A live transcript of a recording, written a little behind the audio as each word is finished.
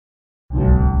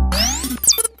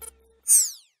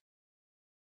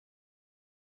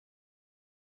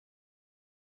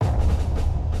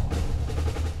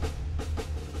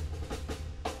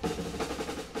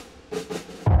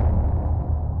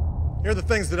Here are the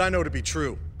things that I know to be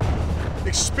true.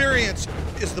 Experience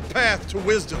is the path to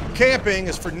wisdom. Camping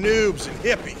is for noobs and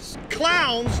hippies.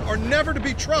 Clowns are never to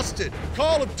be trusted.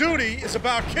 Call of Duty is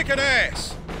about kicking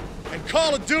ass. And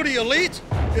Call of Duty Elite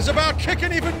is about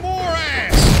kicking even more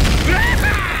ass.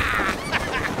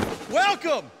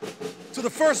 Welcome to the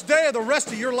first day of the rest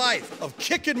of your life of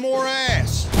kicking more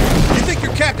ass. You think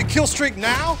you're Captain Killstreak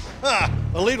now?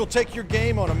 Elite will take your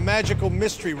game on a magical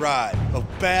mystery ride of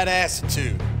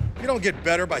badassitude. You don't get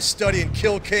better by studying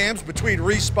kill cams between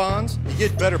respawns. You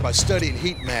get better by studying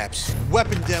heat maps,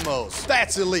 weapon demos.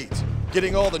 That's Elite.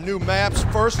 Getting all the new maps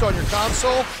first on your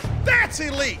console, that's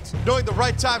Elite. Knowing the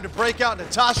right time to break out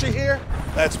Natasha here,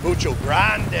 that's mucho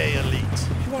grande Elite.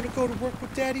 You want to go to work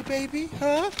with Daddy, baby?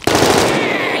 Huh?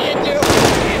 Yeah, you do.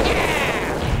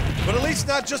 Yeah. But Elite's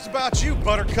not just about you,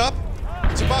 Buttercup.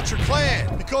 It's about your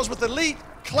clan. Because with Elite,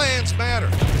 clans matter.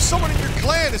 If someone in your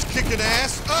clan is kicking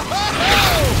ass,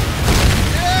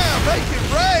 yeah, make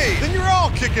it rain. Then you're all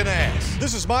kicking ass.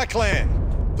 This is my clan,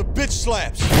 the Bitch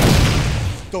Slaps.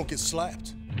 Don't get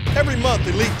slapped. Every month,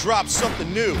 Elite drops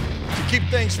something new to keep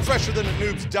things fresher than a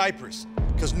noob's diapers,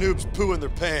 because noobs poo in their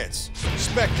pants.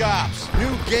 Spec Ops,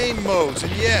 new game modes,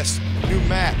 and yes, new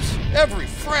maps. Every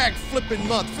frag flipping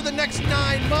month for the next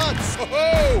 9 months.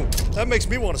 Oh, that makes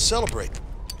me want to celebrate.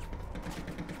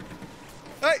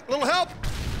 Hey, little help?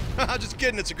 Just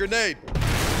kidding, it's a grenade.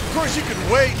 Of course, you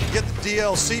can wait and get the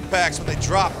DLC packs when they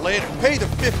drop later. Pay the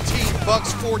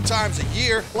 $15 4 times a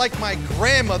year, like my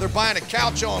grandmother buying a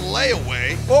couch on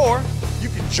layaway. Or you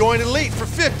can join Elite for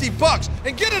 $50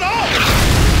 and get it all!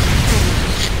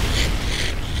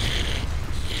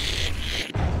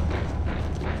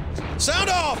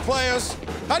 Sound off, players!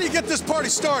 How do you get this party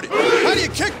started? How do you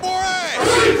kick more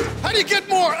ass? How do you get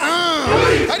more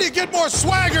How do you get more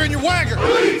swagger in your wagger?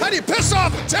 How do you piss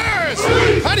off the terrorists?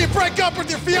 How do you break up with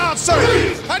your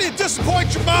fiancé? How do you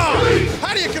disappoint your mom?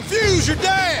 How do you confuse your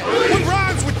dad? What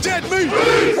rhymes with dead meat?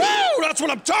 Woo! That's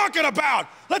what I'm talking about!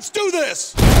 Let's do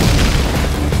this!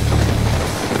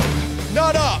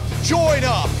 Nut up, join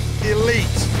up, Elite.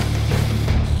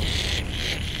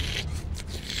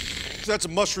 That's a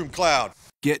mushroom cloud.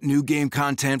 Get new game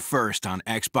content first on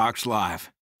Xbox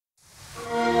Live.